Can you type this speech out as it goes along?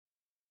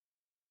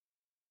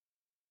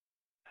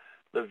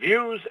The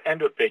views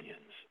and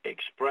opinions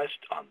expressed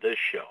on this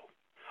show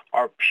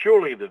are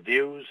purely the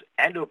views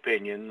and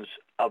opinions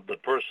of the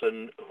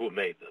person who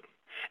made them,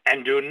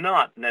 and do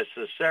not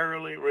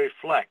necessarily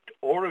reflect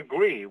or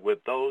agree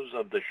with those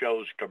of the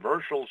show's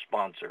commercial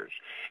sponsors,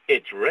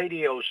 its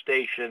radio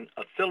station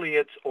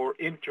affiliates, or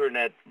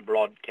internet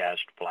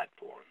broadcast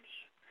platforms.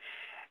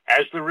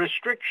 As the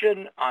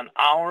restriction on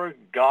our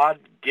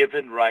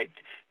God-given right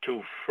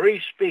to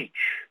free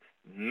speech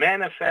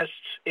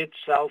manifests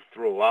itself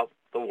throughout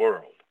the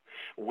world,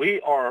 we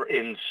are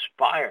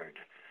inspired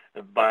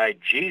by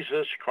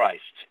Jesus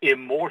Christ's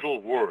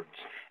immortal words,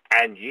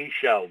 "And ye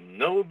shall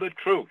know the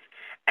truth,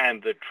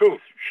 and the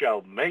truth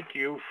shall make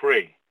you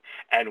free."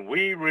 And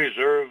we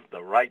reserve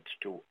the rights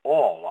to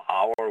all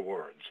our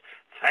words.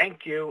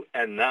 Thank you,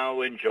 and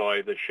now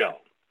enjoy the show.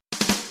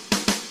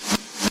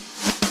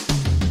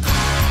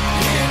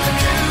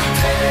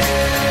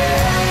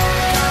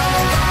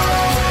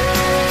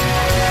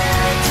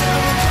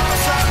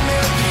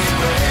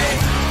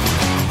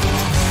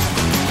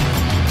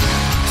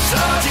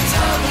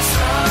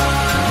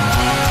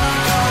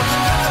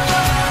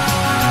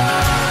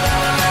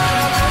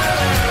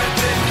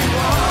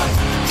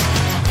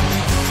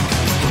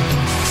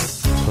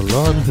 To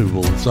learn who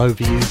rules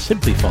over you,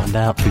 simply find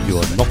out who you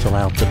are not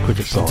allowed to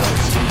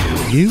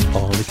criticise. You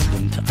are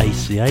listening to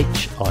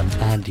ACH. I'm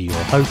Andy,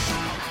 your host,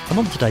 and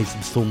on today's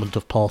instalment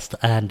of Pastor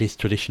Andy's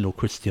Traditional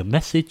Christian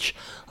Message,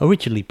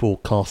 originally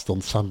broadcast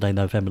on Sunday,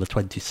 November the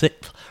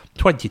 26th,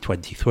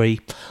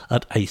 2023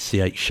 at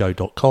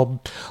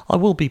achshow.com, I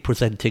will be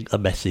presenting a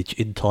message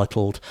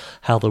entitled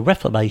How the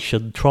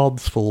Reformation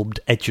Transformed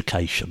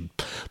Education,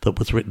 that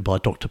was written by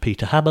Dr.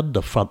 Peter Hammond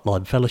of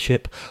Frontline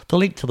Fellowship, the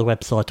link to the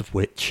website of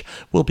which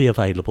will be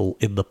available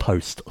in the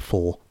post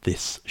for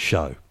this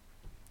show.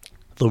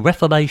 The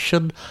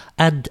Reformation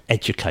and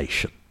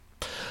Education.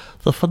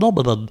 The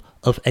phenomenon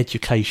of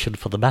education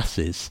for the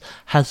masses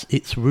has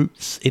its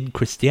roots in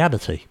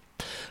Christianity.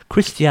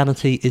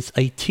 Christianity is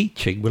a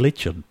teaching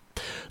religion.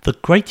 The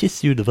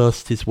greatest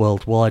universities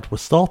worldwide were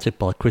started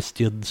by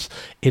Christians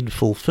in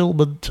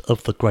fulfilment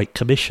of the Great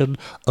Commission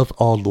of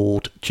our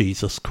Lord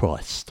Jesus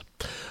Christ.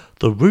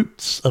 The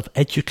roots of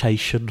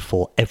education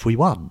for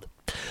everyone.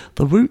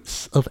 The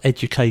roots of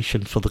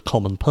education for the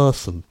common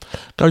person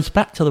goes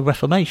back to the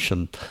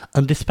Reformation,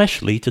 and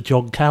especially to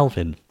John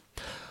Calvin.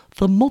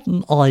 The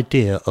modern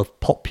idea of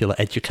popular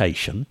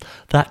education,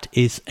 that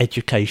is,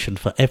 education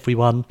for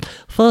everyone,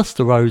 first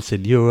arose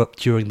in Europe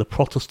during the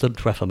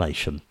Protestant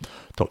Reformation.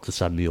 Dr.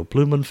 Samuel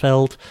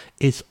Blumenfeld,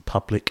 Is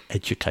Public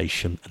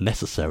Education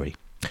Necessary?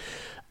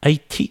 A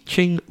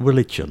teaching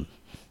religion.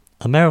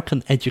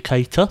 American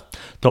educator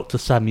Dr.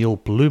 Samuel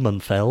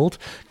Blumenfeld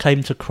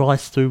came to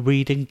Christ through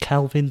reading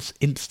Calvin's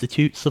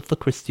Institutes of the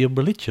Christian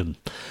Religion.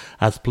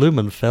 As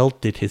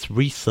Blumenfeld did his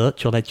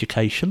research on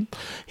education,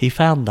 he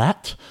found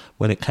that,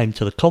 when it came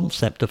to the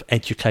concept of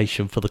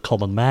education for the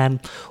common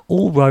man,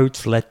 all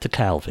roads led to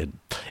Calvin.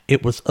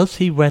 It was as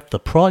he read the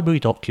primary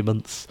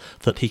documents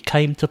that he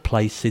came to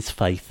place his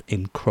faith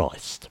in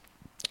Christ.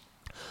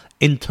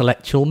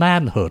 Intellectual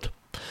manhood.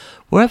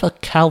 Wherever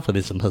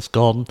Calvinism has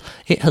gone,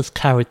 it has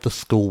carried the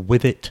school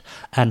with it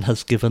and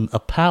has given a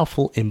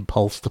powerful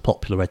impulse to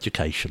popular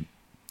education.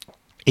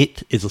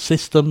 It is a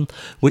system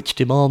which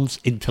demands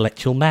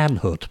intellectual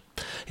manhood.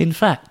 In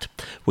fact,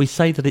 we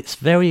say that its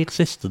very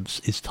existence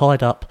is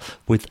tied up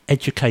with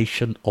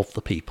education of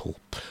the people.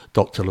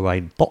 Dr.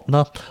 Lorraine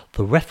Bottner,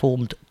 The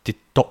Reformed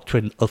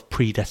Doctrine of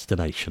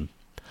Predestination.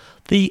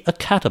 The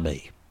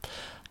Academy.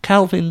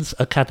 Calvin's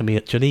Academy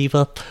at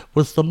Geneva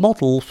was the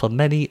model for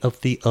many of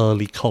the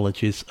early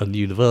colleges and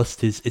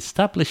universities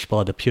established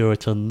by the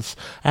Puritans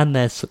and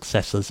their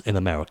successors in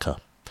America.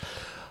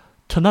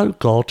 To know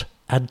God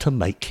and to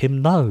make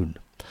him known.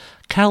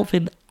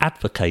 Calvin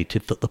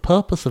advocated that the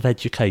purpose of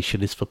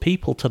education is for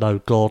people to know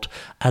God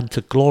and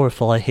to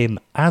glorify him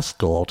as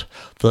God,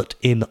 that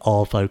in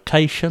our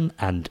vocation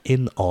and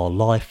in our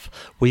life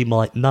we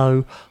might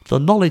know the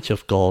knowledge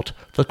of God,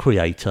 the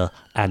Creator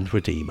and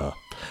Redeemer.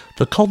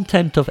 The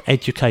content of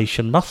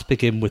education must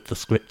begin with the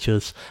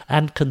Scriptures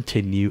and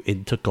continue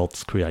into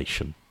God's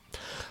creation.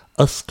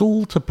 A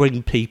school to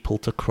bring people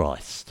to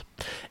Christ.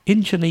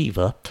 In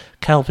Geneva,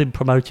 Calvin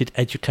promoted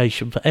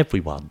education for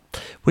everyone,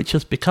 which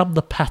has become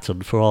the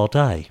pattern for our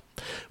day.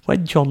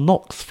 When John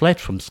Knox fled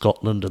from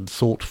Scotland and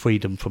sought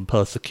freedom from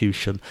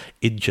persecution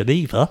in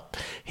Geneva,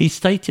 he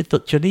stated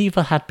that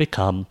Geneva had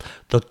become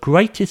the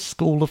greatest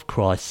school of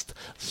Christ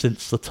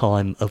since the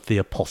time of the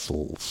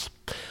apostles.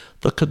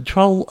 The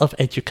control of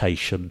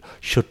education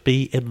should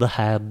be in the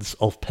hands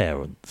of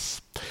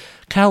parents.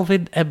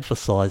 Calvin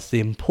emphasised the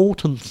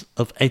importance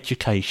of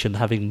education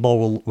having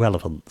moral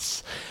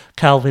relevance.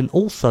 Calvin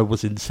also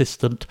was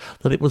insistent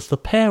that it was the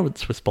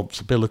parents'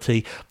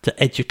 responsibility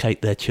to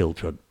educate their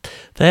children.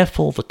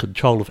 Therefore, the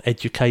control of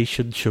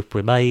education should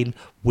remain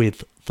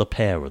with the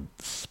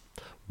parents.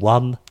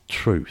 One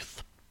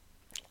truth.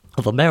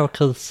 Of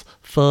America's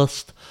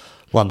first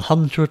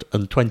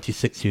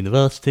 126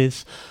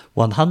 universities,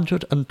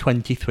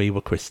 123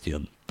 were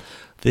Christian.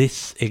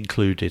 This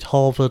included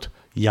Harvard,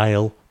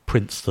 Yale,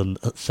 Princeton,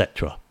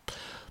 etc.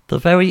 The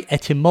very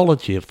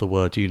etymology of the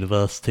word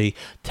university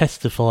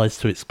testifies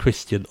to its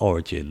Christian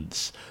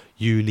origins.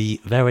 Uni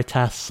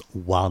veritas,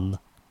 one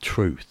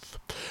truth.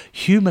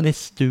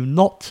 Humanists do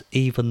not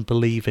even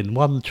believe in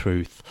one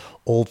truth,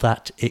 or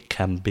that it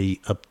can be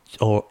objectively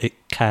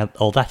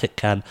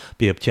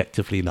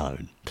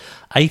known.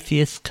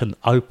 Atheists can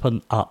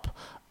open up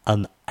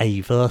an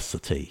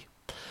aversity.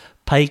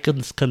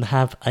 Pagans can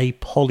have a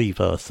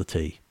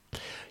polyversity.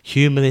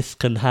 Humanists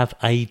can have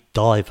a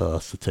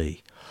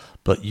diversity.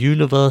 But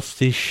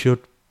universities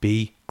should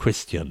be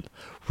Christian.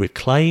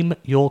 Reclaim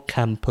your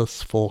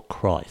campus for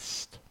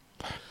Christ.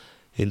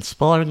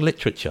 Inspiring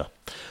literature.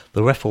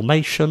 The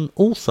Reformation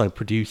also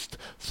produced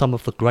some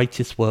of the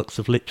greatest works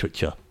of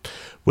literature.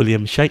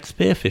 William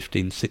Shakespeare,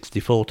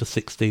 1564 to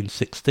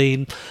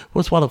 1616,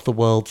 was one of the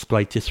world's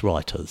greatest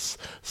writers.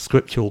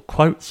 Scriptural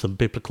quotes and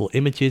biblical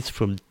images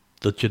from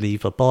the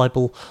Geneva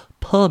Bible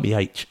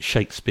permeate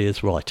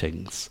Shakespeare's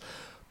writings.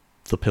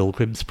 The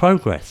Pilgrim's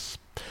Progress.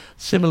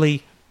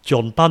 Similarly,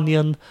 John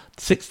Bunyan,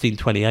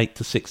 1628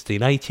 to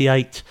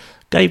 1688,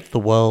 gave the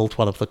world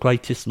one of the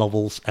greatest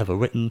novels ever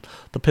written,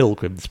 The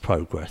Pilgrim's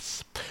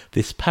Progress.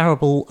 This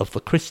parable of the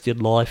Christian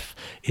life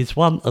is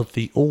one of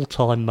the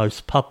all-time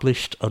most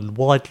published and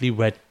widely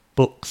read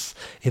books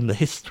in the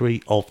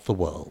history of the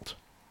world.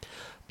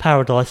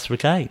 Paradise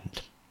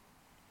Regained.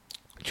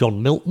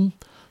 John Milton,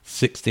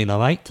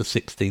 1608 to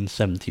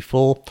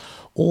 1674,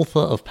 author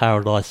of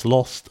Paradise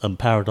Lost and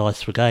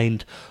Paradise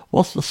Regained,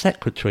 was the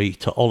secretary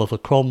to Oliver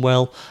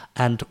Cromwell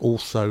and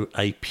also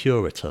a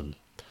Puritan.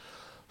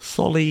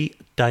 Soli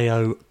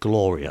Deo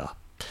Gloria.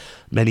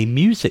 Many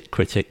music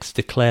critics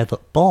declare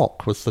that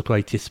Bach was the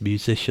greatest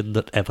musician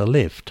that ever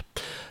lived.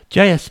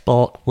 J.S.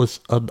 Bach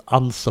was an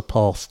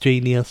unsurpassed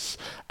genius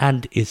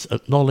and is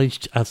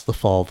acknowledged as the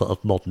father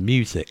of modern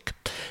music.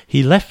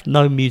 He left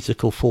no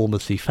musical form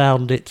as he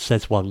found it,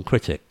 says one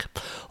critic.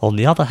 On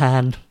the other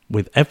hand,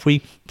 with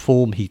every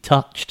form he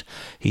touched,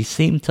 he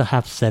seemed to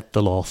have said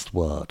the last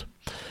word.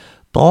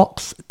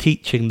 Bach's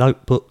teaching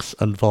notebooks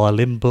and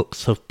violin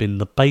books have been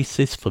the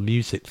basis for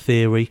music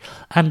theory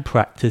and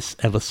practice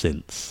ever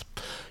since.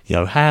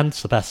 Johann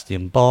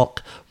Sebastian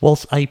Bach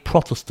was a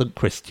Protestant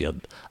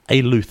Christian,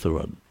 a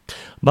Lutheran.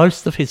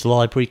 Most of his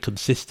library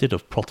consisted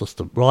of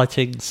Protestant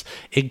writings,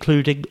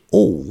 including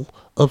all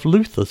of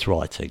Luther's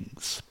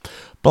writings.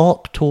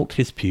 Bach taught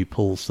his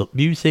pupils that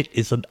music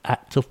is an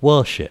act of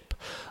worship,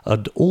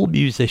 and all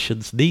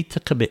musicians need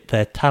to commit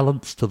their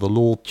talents to the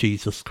Lord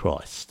Jesus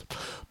Christ.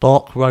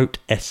 Bach wrote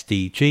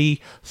SDG,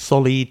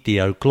 Soli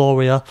Deo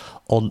Gloria,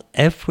 on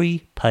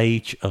every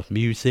page of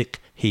music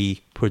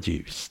he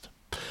produced.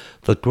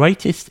 The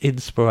greatest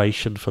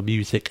inspiration for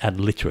music and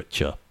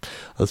literature.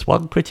 As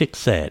one critic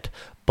said,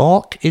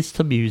 Bach is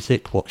to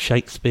music what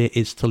Shakespeare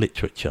is to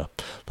literature.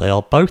 They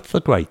are both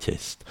the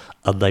greatest,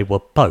 and they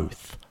were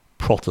both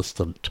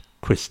Protestant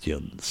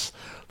Christians.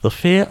 The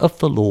fear of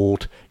the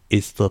Lord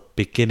is the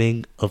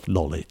beginning of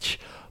knowledge.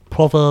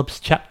 Proverbs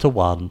chapter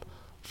 1,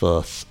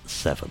 verse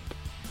 7.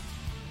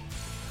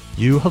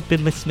 You have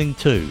been listening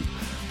to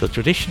the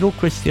traditional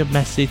Christian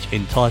message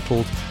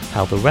entitled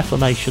How the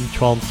Reformation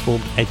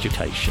Transformed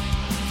Education.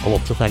 I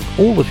want to thank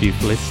all of you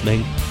for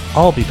listening.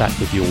 I'll be back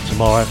with you all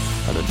tomorrow,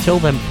 and until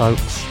then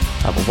folks,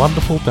 have a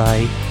wonderful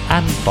day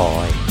and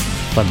bye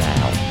for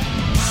now.